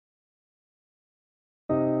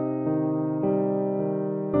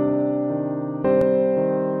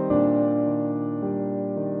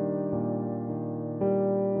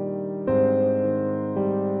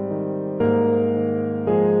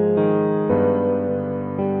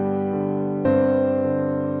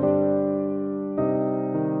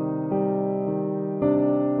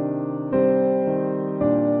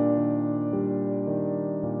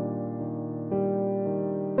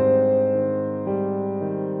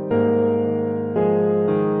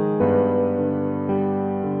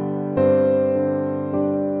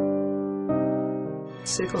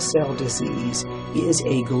Sickle cell disease is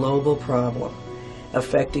a global problem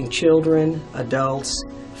affecting children, adults,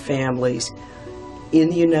 families in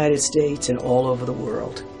the United States and all over the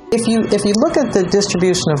world. If you look at the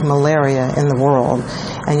distribution of malaria in the world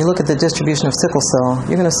and you look at the distribution of sickle cell,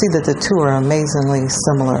 you're going to see that the two are amazingly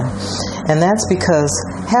similar. And that's because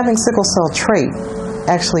having sickle cell trait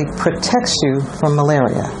actually protects you from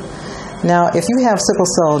malaria. Now, if you have sickle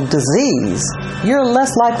cell disease, you're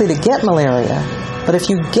less likely to get malaria, but if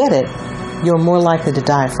you get it, you're more likely to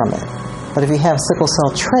die from it. But if you have sickle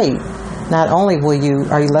cell trait, not only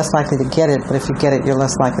are you less likely to get it, but if you get it, you're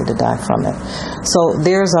less likely to die from it. So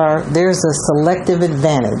there's a selective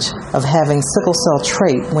advantage of having sickle cell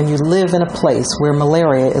trait when you live in a place where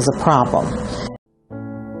malaria is a problem.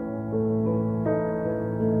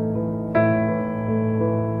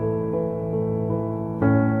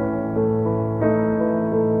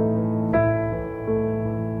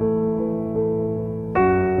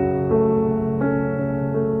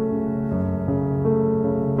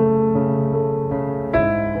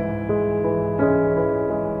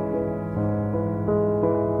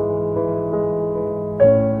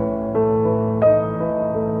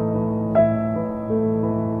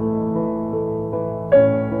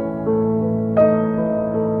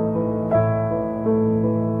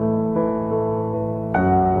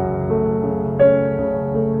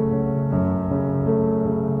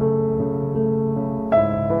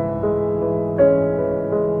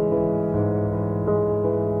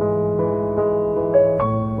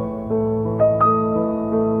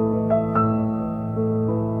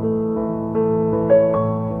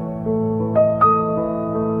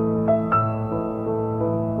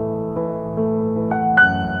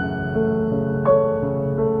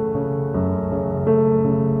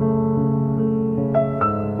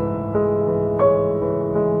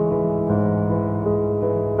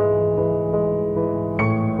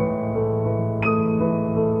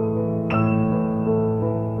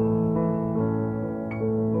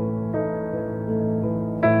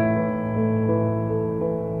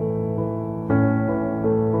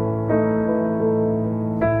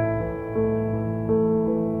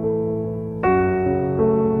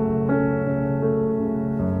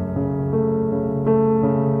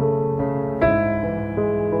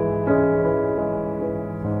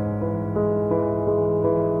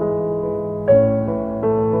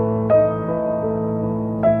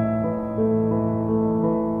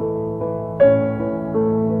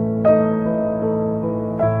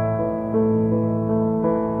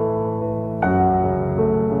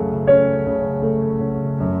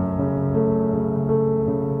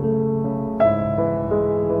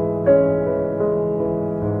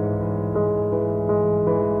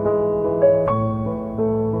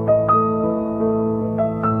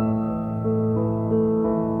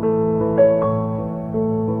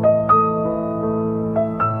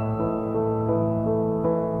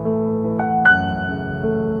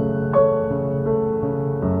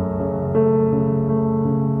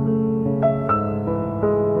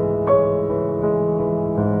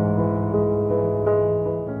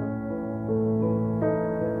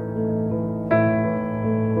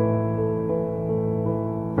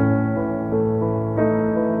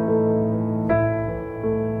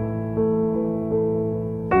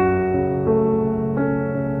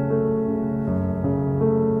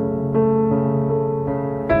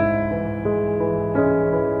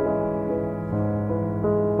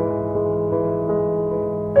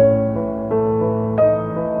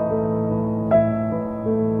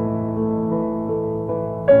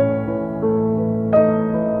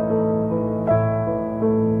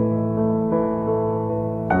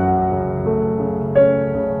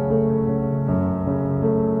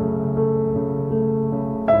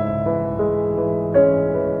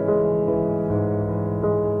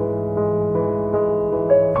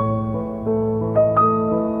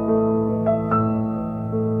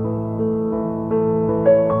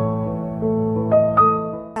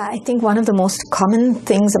 I think one of the most common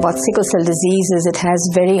things about sickle cell disease is it has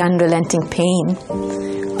very unrelenting pain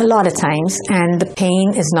a lot of times, and the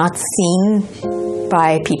pain is not seen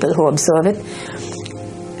by people who observe it,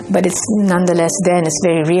 but it's nonetheless there and it's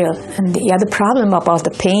very real. And the other problem about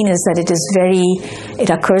the pain is that it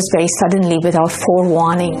occurs very suddenly without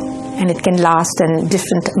forewarning, and it can last in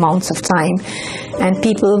different amounts of time. And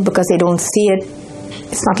people, because they don't see it,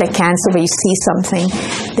 it's not like cancer where you see something,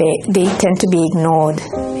 they tend to be ignored.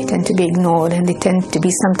 They tend to be ignored, and they tend to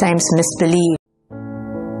be sometimes misbelieved.